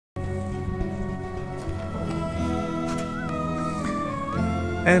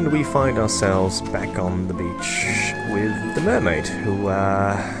And we find ourselves back on the beach with the mermaid, who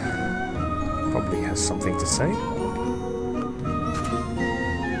probably has something to say.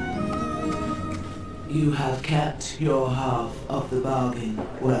 You have kept your half of the bargain,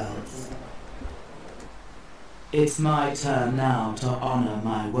 Wells. It's my turn now to honor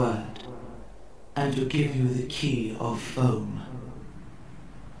my word, and to give you the key of foam.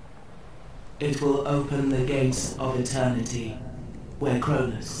 It will open the gates of eternity, where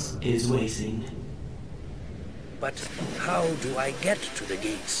Cronus is waiting. But how do I get to the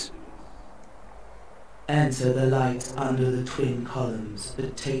gates? Enter the light under the twin columns,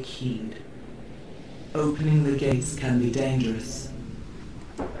 but take heed. Opening the gates can be dangerous.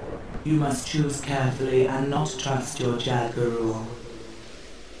 You must choose carefully and not trust your Jadgarul.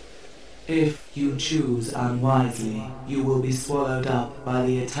 If you choose unwisely, you will be swallowed up by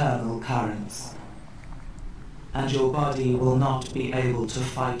the eternal currents, and your body will not be able to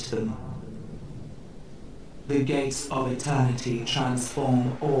fight them. The gates of eternity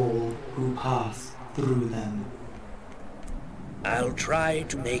transform all who pass through them. I'll try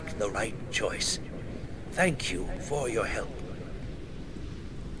to make the right choice. Thank you for your help.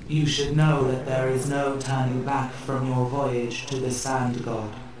 You should know that there is no turning back from your voyage to the Sand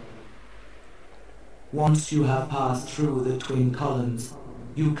God. Once you have passed through the twin columns,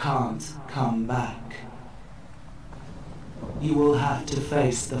 you can't come back. You will have to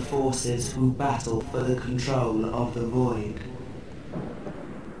face the forces who battle for the control of the void.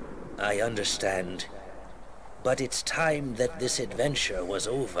 I understand. But it's time that this adventure was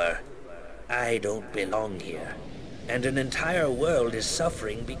over. I don't belong here, and an entire world is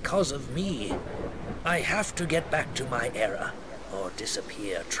suffering because of me. I have to get back to my era, or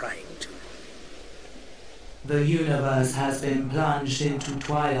disappear trying to. The universe has been plunged into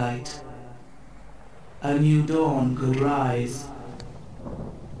twilight. A new dawn could rise.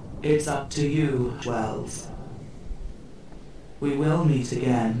 It's up to you, Wells. We will meet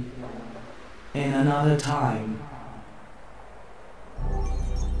again, in another time.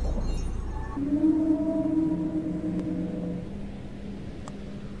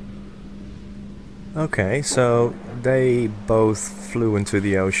 Okay, so they both flew into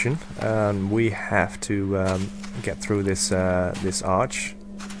the ocean, and we have to get through this arch.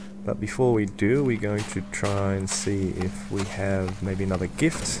 But before we do, we're going to try and see if we have maybe another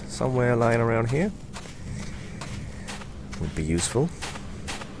gift somewhere lying around here. Would be useful.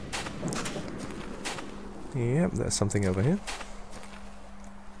 Yep, there's something over here.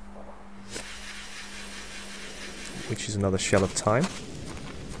 Which is another shell of time.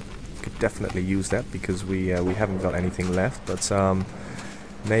 Could definitely use that because we haven't got anything left, but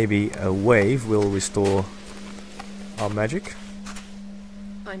maybe a wave will restore our magic.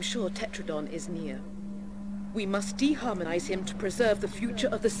 I'm sure Tetradon is near. We must deharmonize him to preserve the future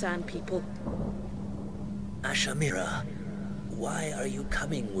of the Sand People. Ashamira, why are you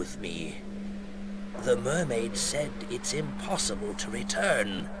coming with me? The mermaid said it's impossible to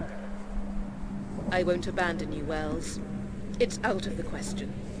return. I won't abandon you, Wells. It's out of the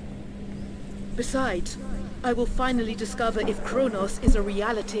question. Besides, I will finally discover if Kronos is a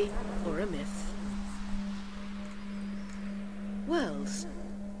reality or a myth. Wells,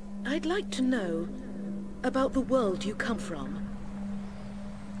 I'd like to know about the world you come from.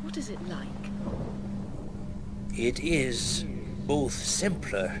 What is it like? It is both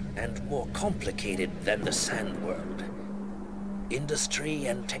simpler and more complicated than the Sand World. Industry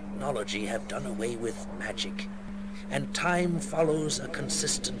and technology have done away with magic, and time follows a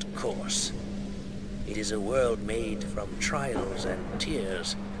consistent course. It is a world made from trials and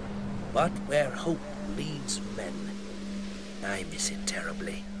tears, but where hope leads men. I miss it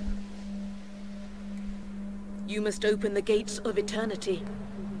terribly. You must open the gates of eternity.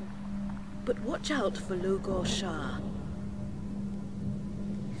 But watch out for Logor Shah.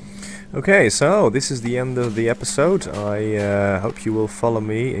 Okay, so this is the end of the episode. I hope you will follow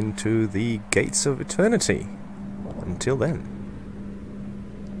me into the gates of eternity. Until then.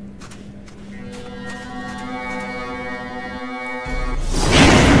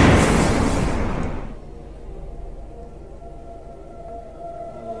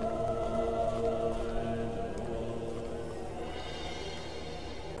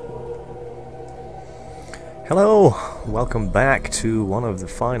 Hello, welcome back to one of the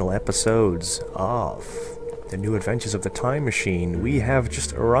final episodes of The New Adventures of the Time Machine. We have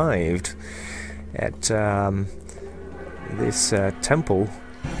just arrived at this temple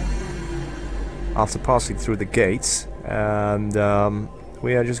after passing through the gates, and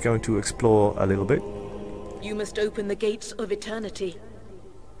we are just going to explore a little bit. You must open the gates of eternity.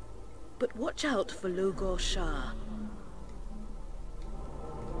 But watch out for Logor Shah.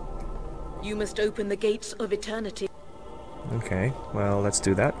 You must open the gates of eternity. Okay, well, let's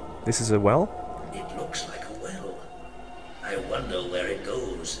do that. This is a well? It looks like a well. I wonder where it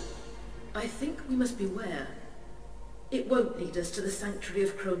goes. I think we must beware. It won't lead us to the sanctuary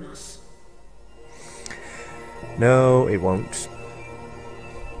of Kronos. No, it won't.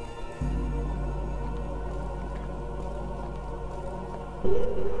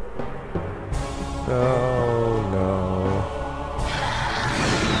 Oh no.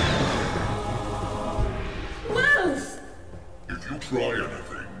 Wells! If you try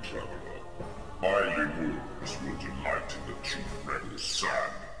anything, traveler, my wounds will delight in the chief rebel's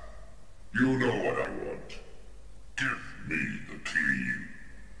sand. You know what I want. Give me the key.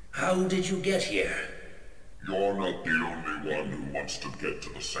 How did you get here? You're not the only one who wants to get to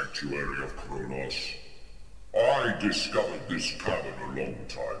the sanctuary of Kronos. I discovered this cavern a long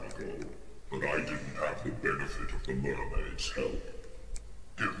time ago, but I didn't have the benefit of the mermaid's help.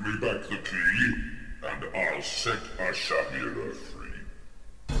 Give me back the key, and I'll set Ashamira free.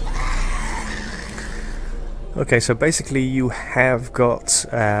 Okay, so basically you have got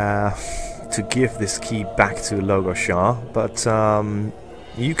to give this key back to Logoshar, but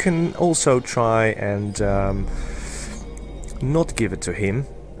you can also try and not give it to him.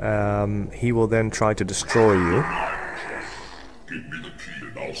 He will then try to destroy you. Give me the key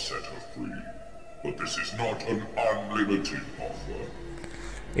and I'll set her free. But this is not an unlimited offer.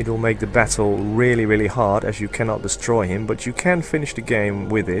 It will make the battle really, really hard as you cannot destroy him, but you can finish the game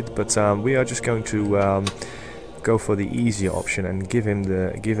with it. But we are just going to go for the easier option and give him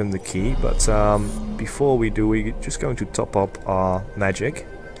the key. But before we do, we're just going to top up our magic.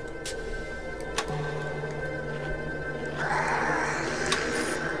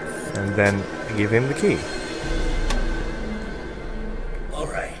 And then give him the key.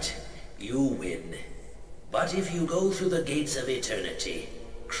 Alright, you win. But if you go through the gates of eternity,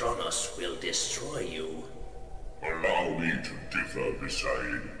 Kronos will destroy you. Allow me to differ,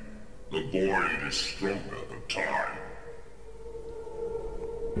 Visaid. The void is stronger than time.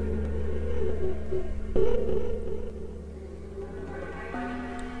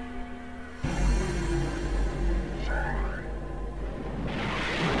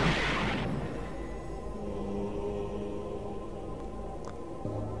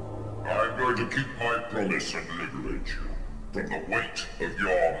 I'm going to keep my promise and liberate you from the weight of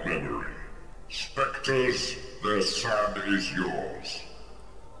your memory. Spectres, their sand is yours.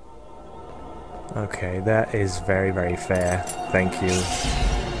 Okay, that is very, very fair. Thank you.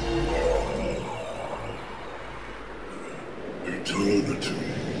 Eternity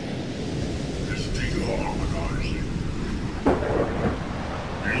is deharmonizing.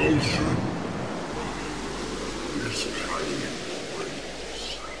 The ocean is playing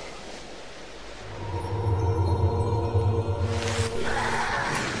waves.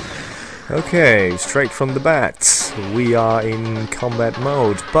 Okay, straight from the bat, we are in combat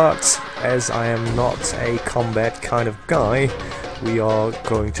mode, but as I am not a combat kind of guy, we are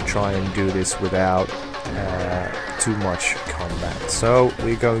going to try and do this without too much combat. So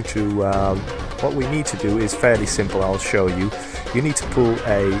we're going to, what we need to do is fairly simple, I'll show you. You need to pull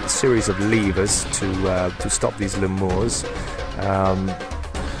a series of levers to stop these lemurs.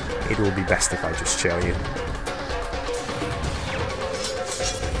 It will be best if I just show you.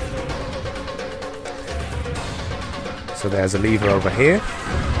 So there's a lever over here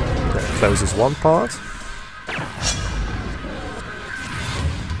that closes one part.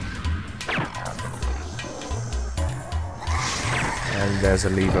 And there's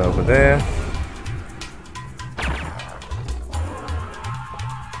a lever over there.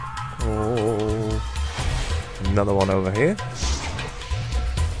 Oh, another one over here.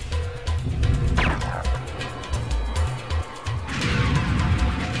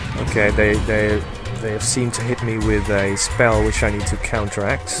 Okay, they have seemed to hit me with a spell which I need to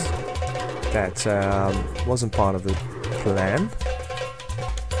counteract. That wasn't part of the plan.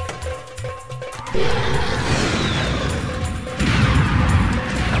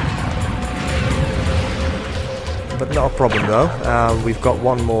 But not a problem though. We've got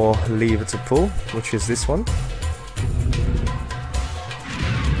one more lever to pull, which is this one.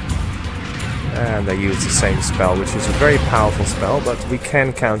 And they use the same spell, which is a very powerful spell, but we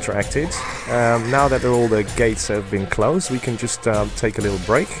can counteract it. Now that all the gates have been closed, we can just take a little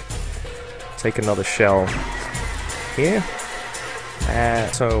break. Take another shell here.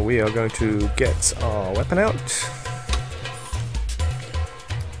 So we are going to get our weapon out.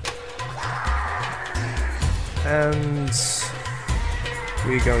 And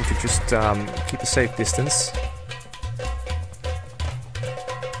we're going to just keep a safe distance.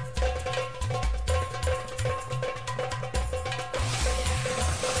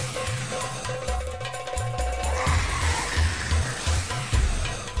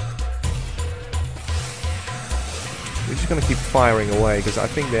 gonna keep firing away because I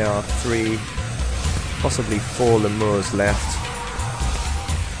think there are 3, possibly 4 lemurs left.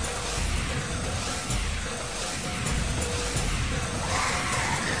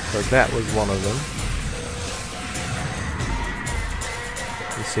 So that was one of them.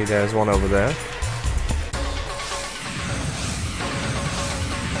 You see there's one over there.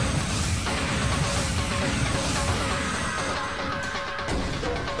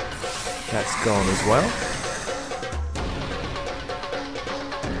 That's gone as well.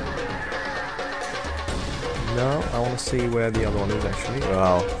 No, I want to see where the other one is actually.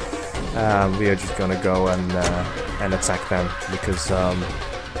 Well, we are just gonna go and attack them because I'm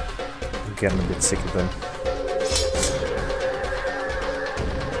getting a bit sick of them.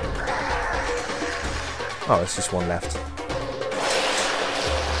 Oh, there's just one left.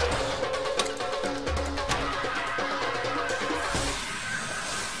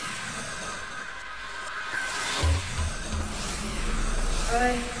 I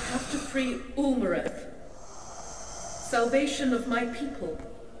have to free Ulmareth. Salvation of my people.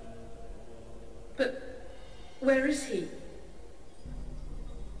 But where is he?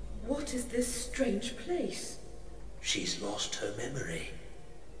 What is this strange place? She's lost her memory.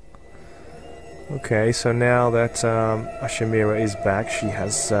 Okay, so now that Ashamira is back, she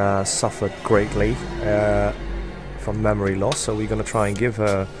has suffered greatly from memory loss, so we're gonna try and give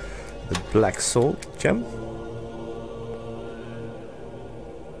her the Black Sword gem.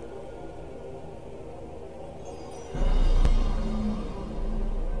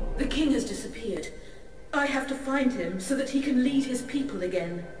 The king has disappeared. I have to find him so that he can lead his people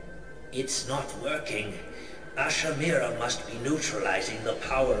again. It's not working. Ashamira must be neutralizing the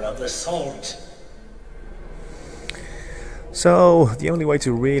power of the salt. So, the only way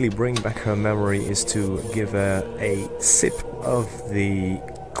to really bring back her memory is to give her a sip of the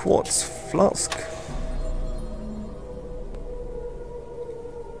quartz flask.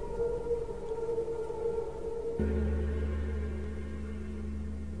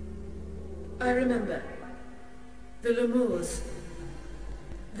 I remember. The lemurs.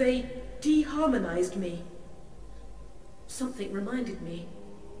 They deharmonized me. Something reminded me.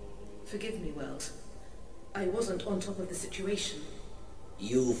 Forgive me, Wells. I wasn't on top of the situation.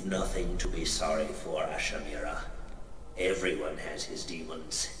 You've nothing to be sorry for, Ashamira. Everyone has his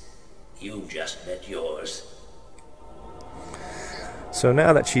demons. You've just met yours. So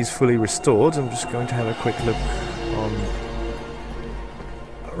now that she's fully restored, I'm just going to have a quick look on...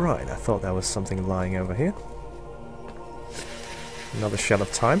 Right, I thought there was something lying over here. Another Shell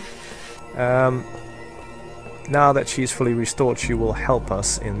of Time. Now that she's fully restored, she will help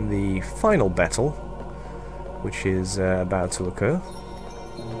us in the final battle, which is about to occur.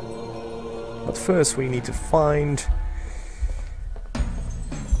 But first we need to find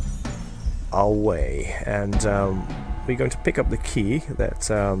our way, and we're going to pick up the key that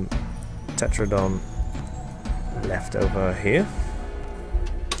Tetradon left over here.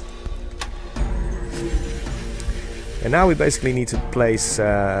 And now we basically need to place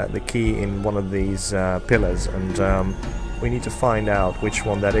the key in one of these pillars, and we need to find out which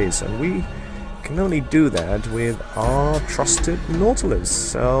one that is, and we can only do that with our trusted Nautilus,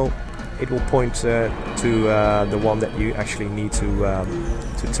 so it will point to the one that you actually need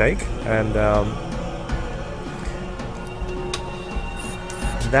to take, and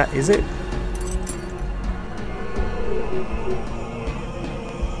that is it.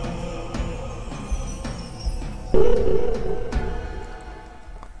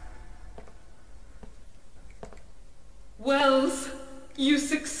 Wells, you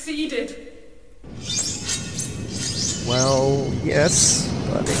succeeded. Well, yes,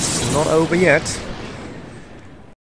 but it's not over yet.